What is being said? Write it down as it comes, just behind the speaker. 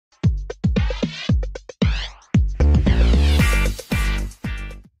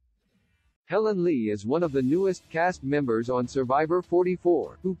Helen Lee is one of the newest cast members on Survivor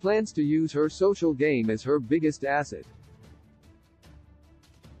 44, who plans to use her social game as her biggest asset.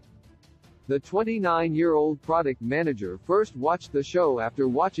 The 29-year-old product manager first watched the show after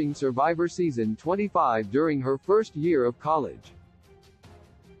watching Survivor Season 25 during her first year of college.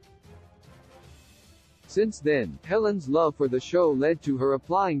 Since then, Helen's love for the show led to her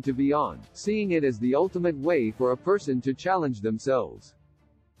applying to be on, seeing it as the ultimate way for a person to challenge themselves.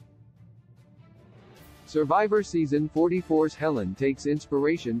 Survivor Season 44's Helen takes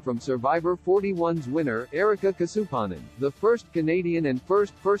inspiration from Survivor 41's winner, Erica Kasupanan, the first Canadian and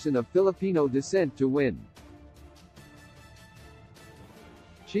first person of Filipino descent to win.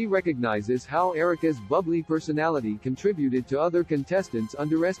 She recognizes how Erica's bubbly personality contributed to other contestants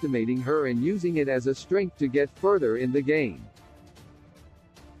underestimating her and using it as a strength to get further in the game.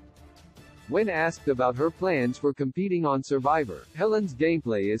 When asked about her plans for competing on Survivor, Helen's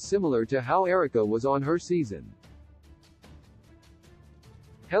gameplay is similar to how Erica was on her season.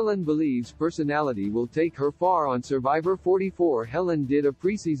 Helen believes personality will take her far on Survivor 44. Helen did a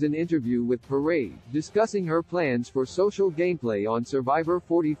preseason interview with Parade, discussing her plans for social gameplay on Survivor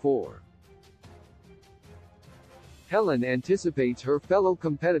 44. Helen anticipates her fellow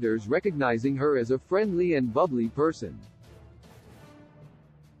competitors recognizing her as a friendly and bubbly person.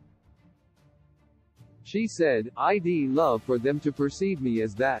 She said, "I'd love for them to perceive me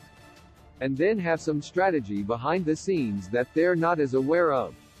as that. And then have some strategy behind the scenes that they're not as aware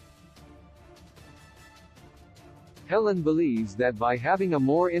of." Helen believes that by having a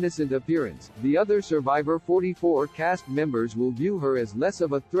more innocent appearance, the other Survivor 44 cast members will view her as less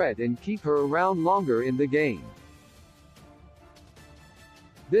of a threat and keep her around longer in the game.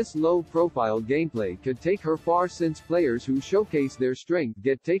 This low-profile gameplay could take her far since players who showcase their strength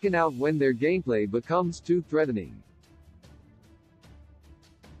get taken out when their gameplay becomes too threatening.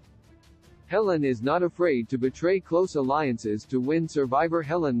 Helen is not afraid to betray close alliances to win Survivor.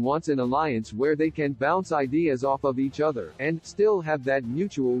 Helen wants an alliance where they can bounce ideas off of each other, and still have that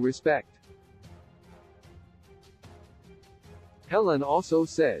mutual respect. Helen also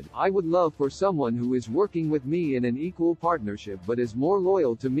said, "I would love for someone who is working with me in an equal partnership but is more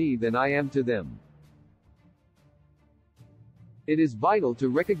loyal to me than I am to them. It is vital to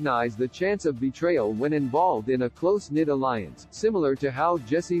recognize the chance of betrayal when involved in a close-knit alliance, similar to how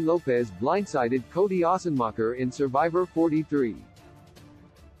Jesse Lopez blindsided Cody Ossenmacher in Survivor 43.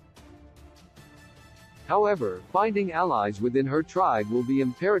 However, finding allies within her tribe will be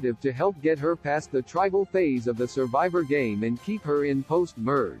imperative to help get her past the tribal phase of the Survivor game and keep her in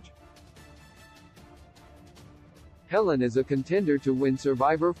post-merge." Helen is a contender to win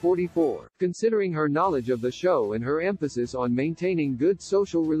Survivor 44, considering her knowledge of the show and her emphasis on maintaining good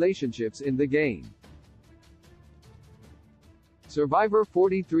social relationships in the game. Survivor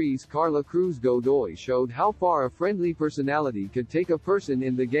 43's Carla Cruz Godoy showed how far a friendly personality could take a person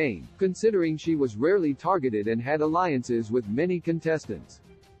in the game, considering she was rarely targeted and had alliances with many contestants.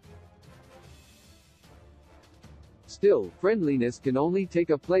 Still, friendliness can only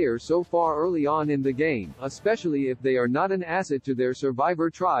take a player so far early on in the game, especially if they are not an asset to their Survivor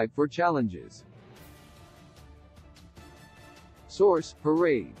tribe for challenges. Source: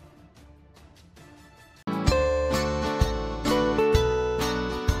 Parade.